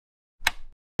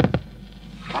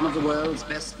One of the world's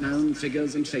best known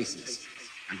figures and faces,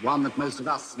 and one that most of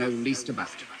us know least about.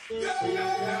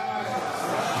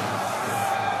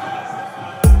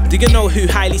 Do you know who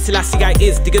Haile Selassie I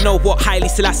is? Do you know what Haile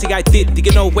Selassie I did? Do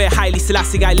you know where Haile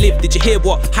Selassie I lived? Did you hear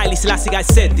what Haile Selassie I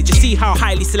said? Did you see how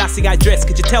Haile Selassie I dressed?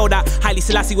 Could you tell that Haile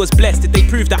Selassie was blessed? Did they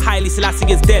prove that Haile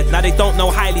Selassie is dead? Now they don't know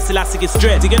Haile Selassie is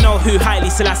dread. Do you know who Haile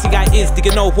Selassie I is? Do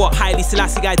you know what Haile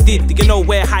Selassie I did? Do you know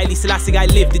where Haile Selassie I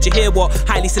lived? Did you hear what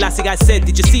Haile Selassie I said?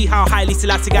 Did you see how Haile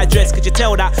Selassie I dressed? Could you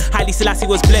tell that Haile Selassie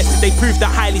was blessed? Did they prove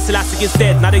that Haile Selassie is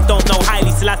dead? Now they don't know Haile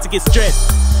Selassie is dread.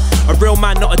 A real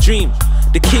man, not a dream.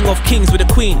 The king of kings with a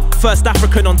queen. First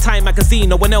African on Time magazine.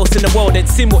 No one else in the world ain't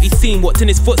seen what he's seen. Walked in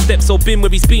his footsteps or been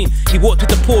where he's been. He walked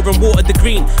with the poor and watered the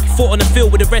green. Fought on the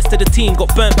field with the rest of the team.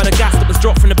 Got burnt by the gas that was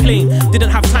dropped from the plane. Didn't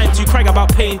have time to cry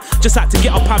about pain. Just had to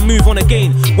get up and move on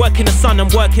again. Work in the sun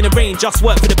and work in the rain. Just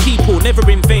work for the people, never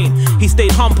in vain. He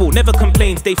stayed humble, never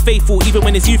complained. Stayed faithful even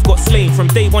when his youth got slain. From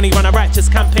day one he ran a righteous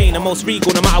campaign. The most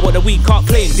regal no matter what the weak can't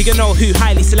claim. Do you know who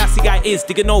Haile Selassie I is?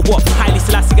 Do you know what Haile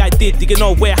Selassie I did? Do you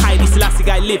know where Haile Selassie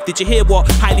I lived? Did you hear what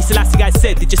Haile Selassie I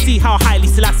said? Did you see how Haile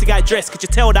Selassie I dressed? Could you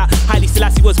tell that Haile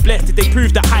Selassie was blessed? Did they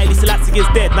prove that Haile Selassie is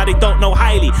dead? Now they don't know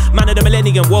Haile. Man of the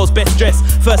millennium, world's best dressed.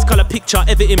 First colour picture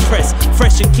ever impressed.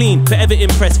 Fresh and clean, forever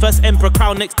impressed. First emperor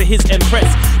crowned next to his empress.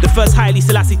 The first Haile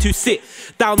Selassie to sit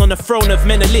down on the throne of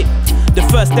Menelik. The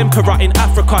first emperor in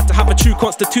Africa to have a true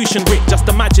constitution writ. Just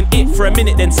imagine it for a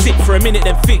minute then sit, for a minute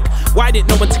then think. Why didn't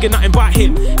no one take nothing but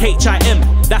him?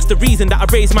 H-I-M, that's the reason that I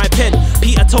raised my pen.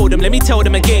 Peter told him, let me tell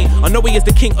them again. I know he is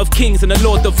the King of Kings and the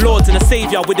Lord of Lords and a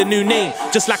Saviour with a new name.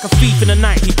 Just like a thief in the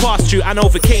night, he passed through and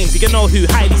overcame. Do you know who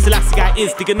Haile Selassie I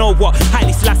is? Do you know what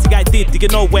Haile Selassie I did? Do you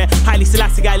know where Haile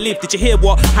Selassie I lived? Did you hear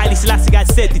what Haile Selassie I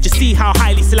said? Did you see how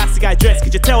Haile Selassie I dressed?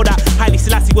 Could you tell that Haile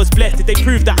Selassie was blessed? Did they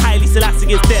prove that Haile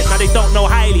Selassie is dead? Now they don't know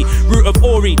Haile. Root of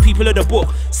Ori, people of the book.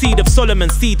 Seed of Solomon,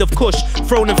 seed of Cush.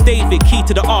 Throne of David, key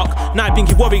to the ark. Night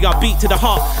Binky warrior, beat to the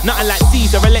heart. Nothing like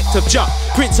Caesar, elect of Jah.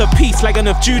 Prince of peace, Lion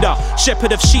of Judah.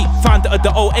 Shepherd of sheep, founder of the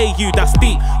OAU, that's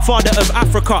deep. Father of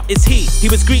Africa is he. He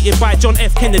was greeted by John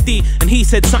F. Kennedy, and he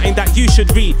said something that you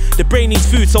should read. The brain needs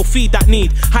food, so feed that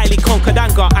need. Haile conquered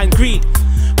anger and greed.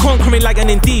 Conquering lion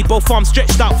indeed, both arms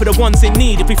stretched out for the ones in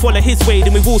need. If we follow his way,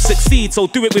 then we will succeed, so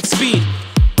do it with speed.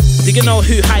 Do you know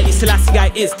who Haile Selassie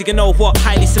I is? Do you know what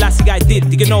Haile Selassie I did?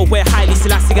 Do you know where Haile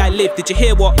Selassie I lived? Did you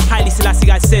hear what Haile Selassie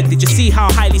I said? Did you see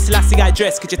how Haile Selassie I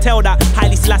dressed? Could you tell that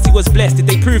Haile Selassie was blessed? Did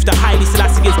they prove that Haile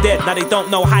Selassie is dead? Now they don't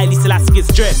know Haile Selassie is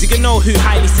dread. Do you know who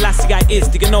Haile Selassie I is?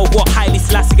 Do you know what Haile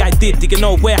Selassie I did? Do you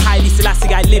know where Haile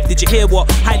Selassie I lived? Did you hear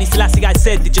what Haile Selassie I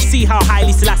said? Did you see how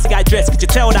Haile Selassie I dressed? Could you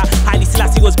tell that Haile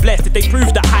Selassie was blessed? Did they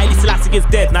prove that Haile Selassie is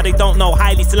dead? Now they don't know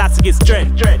Haile Selassie is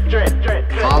dread.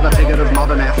 Father figure of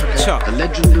modern Africa, the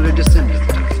legendary descendant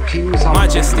of King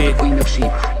Majesty, the Queen of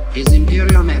Sheba, His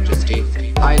Imperial Majesty,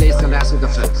 Haile Selassie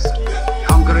I,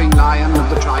 conquering lion of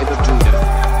the tribe of Judah,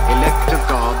 elect of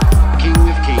God, King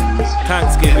of Kings,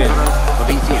 Thanksgiving, Emperor of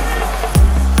Ethiopia.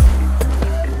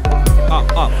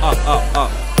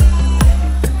 Up.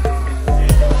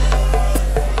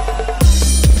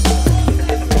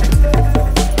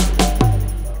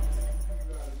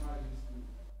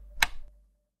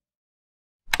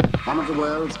 One of the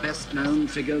world's best known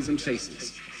figures and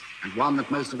faces, and one that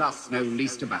most of us know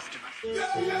least about.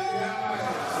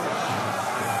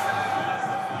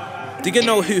 Do you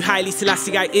know who Haile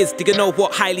Selassie I is? Do you know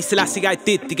what Haile Selassie I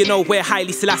did? Do you know where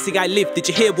Haile Selassie I lived? Did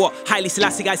you hear what Haile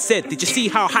Selassie I said? Did you see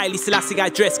how Haile Selassie I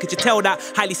dressed? Could you tell that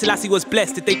Haile Selassie was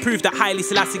blessed? Did they prove that Haile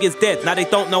Selassie is dead? Now they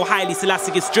don't know Haile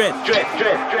Selassie is dread.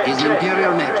 His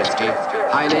Imperial Majesty,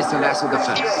 Haile Selassie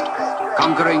I,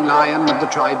 conquering lion of the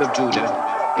tribe of Judah,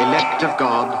 elect of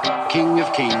God, King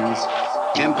of Kings,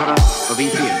 Emperor of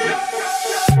Ethiopia.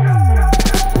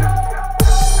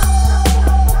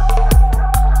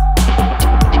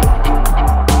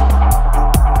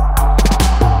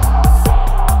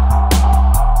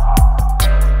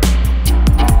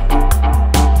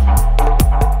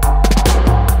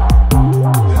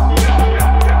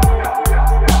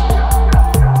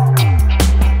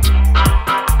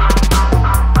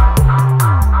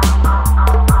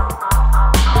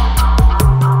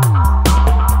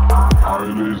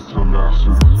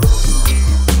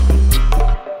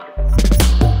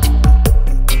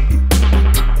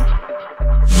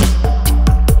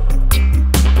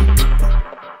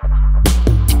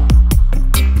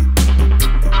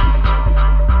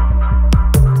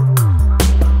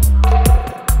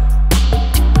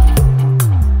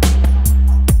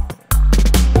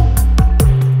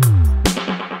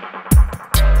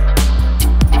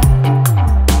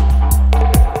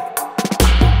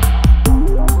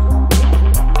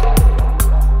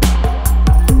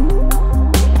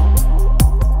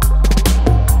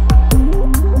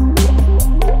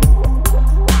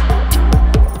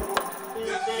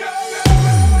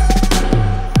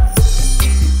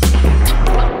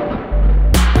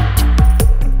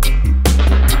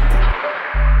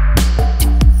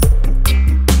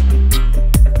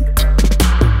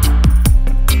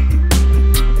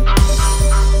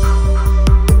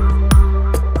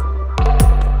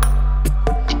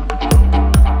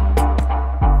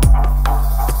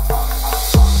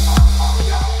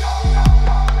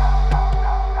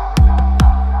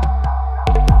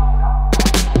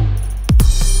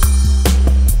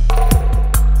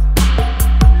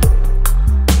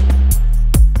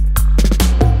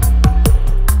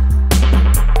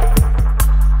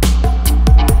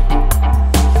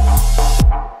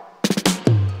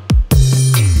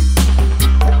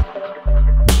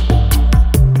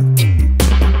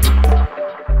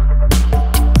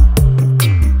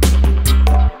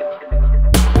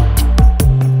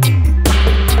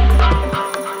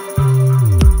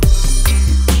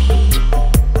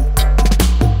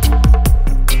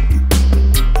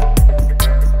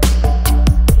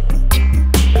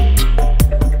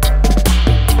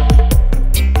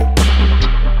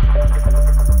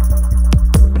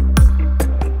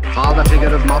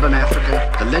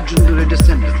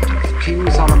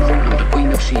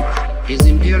 His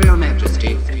Imperial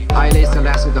Majesty, Haile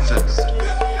Selassie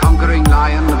I, conquering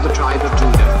lion of the tribe of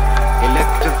Judah,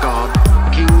 elect of God,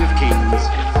 King of kings,